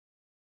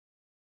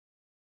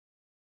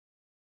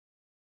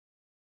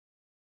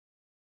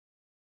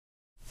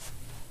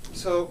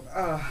So,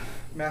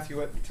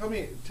 Matthew, tell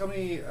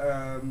me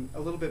a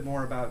little bit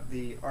more about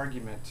the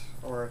argument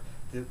or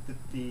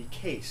the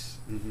case.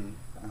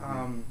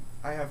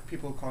 I have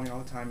people calling all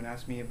the time and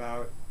ask me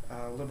about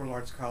liberal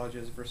arts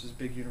colleges versus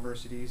big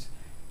universities,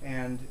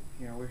 and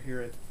we're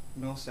here at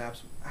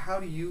Millsaps. How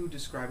do you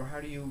describe, or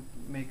how do you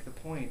make the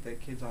point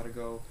that kids ought to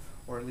go,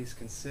 or at least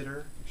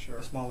consider,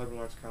 a small liberal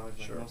arts college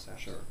like Millsaps?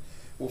 Sure.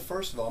 Well,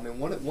 first of all, I mean,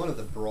 one of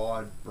the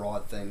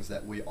broad things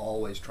that we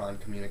always try and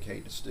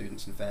communicate to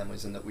students and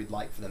families, and that we'd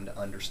like for them to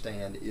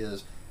understand,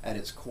 is at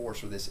its core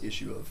sort of this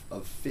issue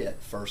of fit.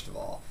 First of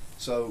all,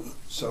 so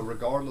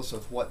regardless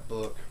of what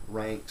book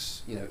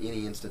ranks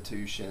any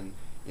institution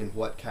in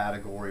what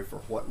category for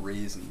what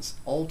reasons,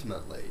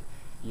 ultimately,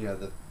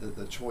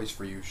 the choice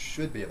for you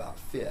should be about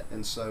fit.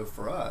 And so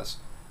for us,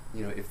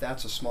 if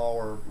that's a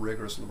smaller,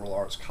 rigorous liberal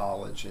arts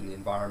college in the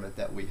environment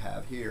that we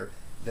have here,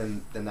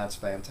 then that's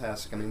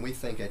fantastic. I mean, we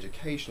think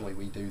educationally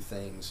we do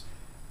things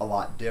a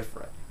lot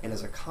different, and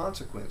as a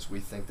consequence,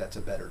 we think that's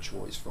a better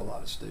choice for a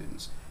lot of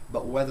students.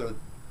 But whether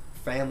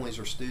families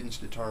or students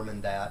determine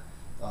that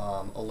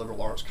a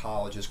liberal arts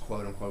college is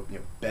quote unquote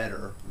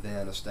better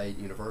than a state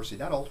university,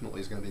 that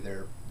ultimately is going to be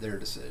their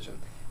decision.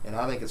 And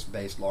I think it's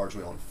based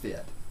largely on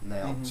fit.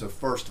 Now, so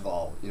first of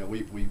all,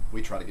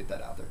 we try to get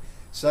that out there.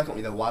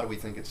 Secondly, though, why do we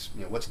think it's,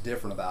 what's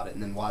different about it,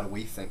 and then why do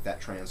we think that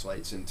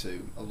translates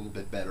into a little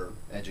bit better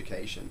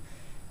education?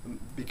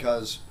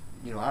 Because,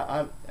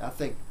 I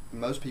think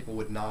most people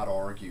would not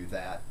argue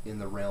that in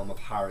the realm of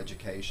higher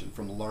education,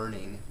 from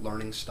learning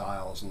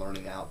styles and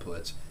learning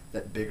outputs,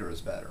 that bigger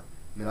is better.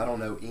 I mean, I don't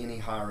know any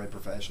higher ed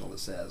professional that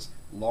says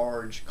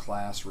large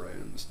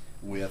classrooms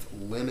with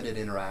limited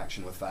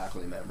interaction with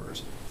faculty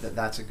members,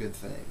 that's a good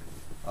thing.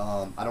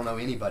 I don't know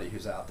anybody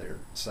who's out there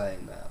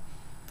saying that.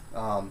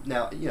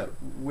 Now,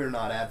 we're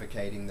not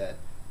advocating that,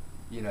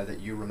 that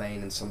you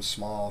remain in some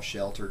small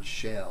sheltered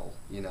shell,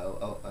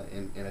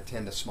 and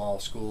attend a small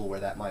school where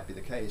that might be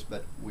the case.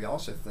 But we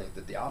also think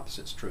that the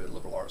opposite's true at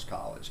liberal arts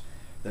college,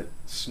 that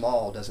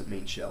small doesn't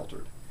mean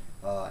sheltered.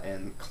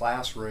 And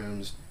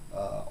classrooms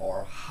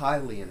are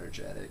highly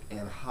energetic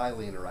and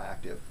highly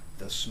interactive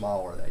the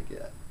smaller they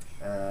get.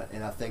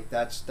 And I think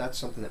that's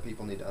something that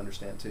people need to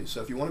understand too.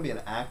 So if you want to be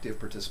an active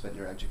participant in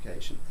your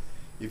education,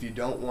 if you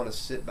don't want to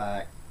sit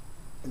back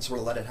and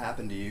sort of let it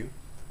happen to you,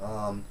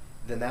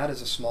 then that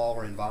is a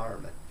smaller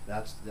environment.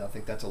 I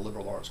think that's a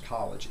liberal arts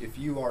college. If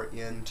you are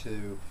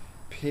into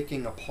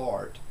picking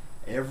apart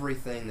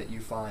everything that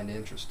you find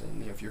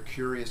interesting, if you're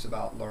curious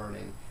about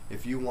learning,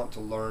 if you want to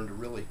learn to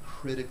really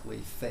critically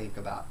think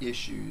about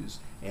issues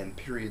and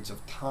periods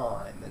of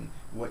time and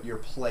what your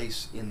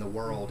place in the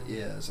world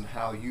is and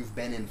how you've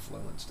been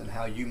influenced and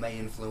how you may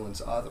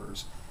influence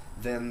others,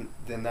 then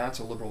that's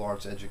a liberal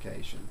arts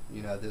education.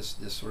 This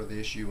sort of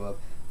issue of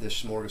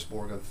this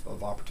smorgasbord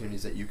of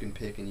opportunities that you can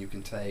pick and you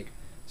can take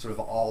sort of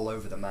all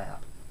over the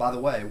map. By the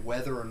way,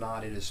 whether or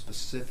not it is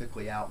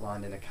specifically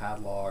outlined in a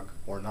catalog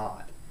or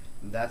not,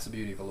 that's the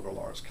beauty of a liberal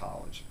arts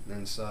college.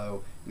 And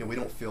so, we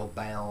don't feel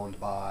bound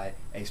by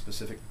a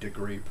specific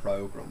degree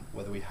program,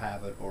 whether we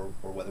have it or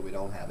whether we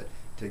don't have it,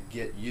 to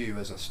get you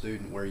as a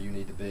student where you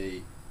need to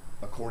be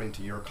according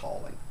to your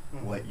calling,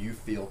 what you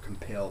feel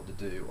compelled to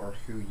do or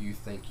who you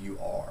think you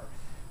are.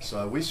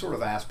 So we sort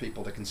of ask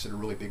people to consider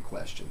really big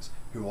questions.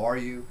 Who are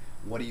you?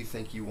 What do you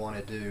think you want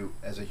to do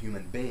as a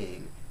human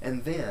being?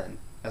 And then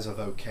as a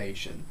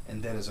vocation,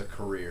 and then as a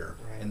career,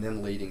 and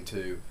then leading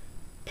to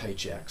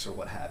paychecks or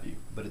what have you.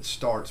 But it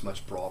starts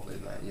much broadly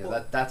than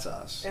that. That's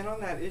us. And on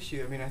that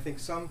issue, I mean, I think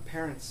some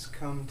parents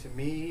come to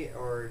me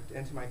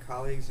and to my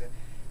colleagues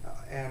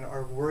and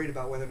are worried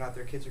about whether or not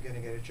their kids are going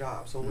to get a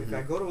job. So if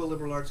I go to a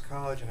liberal arts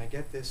college and I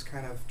get this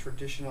kind of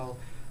traditional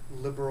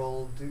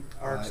liberal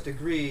arts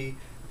degree,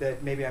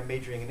 that maybe I'm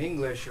majoring in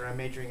English or I'm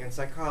majoring in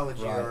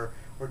psychology or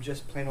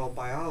just plain old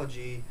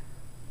biology,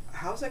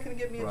 how's that going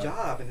to get me a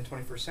job in the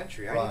 21st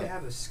century? I need to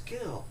have a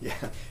skill. Yeah,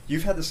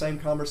 you've had the same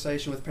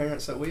conversation with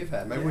parents that we've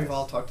had. Maybe we've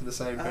all talked to the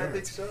same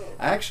parents. I think so.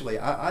 Actually,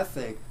 I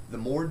think the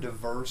more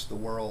diverse the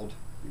world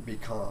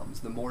becomes,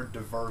 the more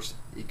diverse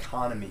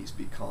economies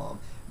become,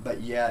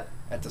 but yet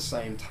at the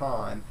same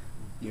time,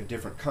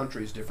 different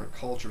countries, different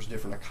cultures,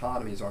 different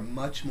economies are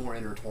much more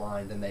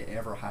intertwined than they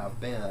ever have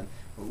been.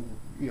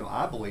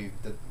 I believe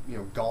that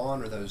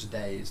gone are those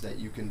days that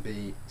you can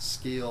be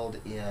skilled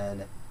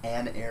in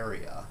an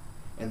area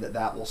and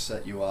that will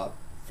set you up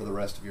for the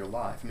rest of your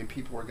life. I mean,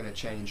 people are going to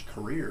change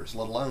careers,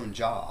 let alone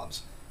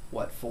jobs,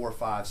 4,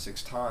 5,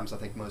 6 times, I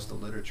think most of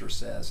the literature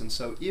says. And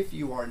so if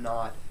you are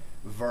not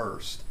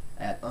versed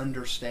at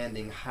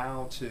understanding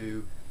how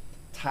to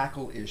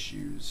tackle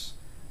issues,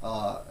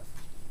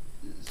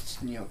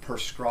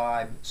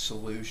 prescribe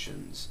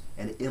solutions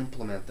and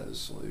implement those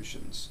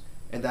solutions,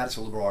 and that's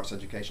a liberal arts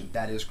education,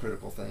 that is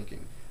critical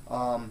thinking,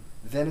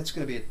 then it's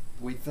going to be,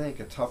 we think,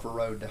 a tougher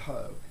road to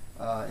hoe.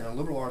 In a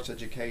liberal arts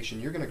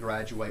education, you're going to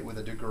graduate with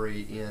a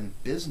degree in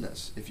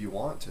business if you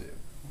want to.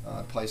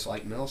 A place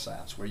like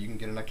Millsaps, where you can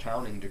get an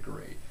accounting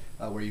degree,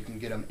 where you can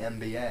get an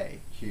MBA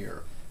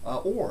here,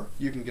 or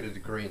you can get a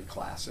degree in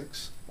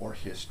classics or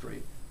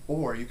history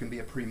or you can be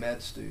a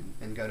pre-med student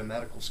and go to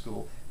medical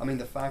school. I mean,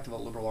 the fact of a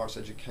liberal arts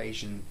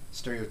education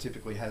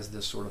stereotypically has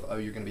this sort of, oh,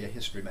 you're going to be a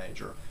history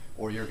major,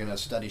 or you're going to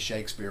study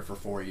Shakespeare for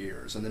 4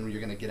 years, and then you're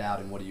going to get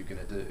out and what are you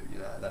going to do? You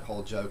know, that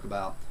whole joke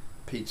about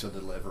pizza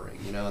delivering,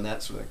 you know, and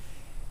that sort of thing.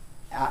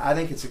 I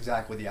think it's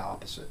exactly the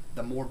opposite.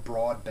 The more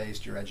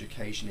broad-based your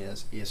education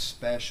is,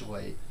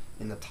 especially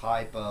in the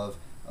type of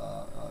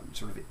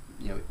sort of,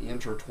 you know,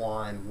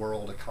 intertwined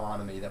world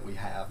economy that we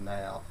have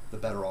now, the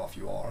better off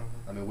you are.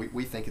 Mm-hmm. I mean,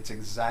 we think it's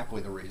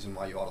exactly the reason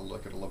why you ought to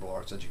look at a liberal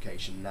arts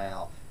education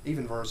now,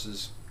 even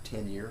versus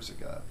 10 years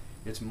ago.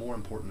 It's more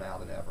important now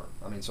than ever.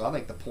 I mean, so I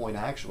think the point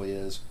actually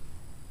is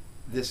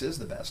this is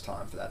the best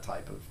time for that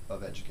type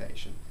of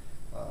education.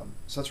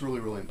 So that's really,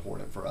 really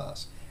important for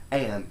us.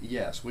 And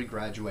yes, we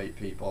graduate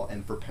people,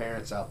 and for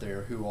parents out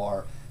there who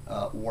are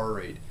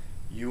worried,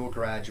 you will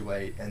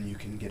graduate and you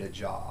can get a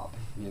job.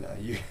 You know,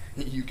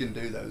 you can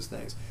do those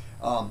things.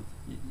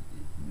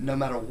 No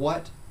matter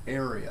what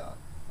area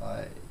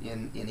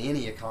in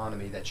any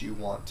economy that you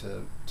want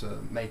to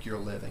make your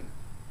living,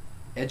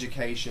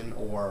 education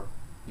or,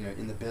 you know,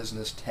 in the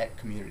business tech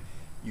community,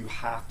 you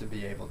have to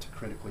be able to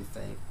critically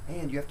think,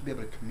 and you have to be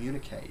able to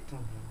communicate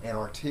and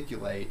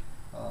articulate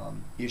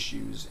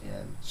issues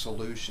and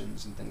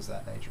solutions and things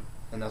of that nature.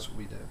 And that's what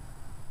we do.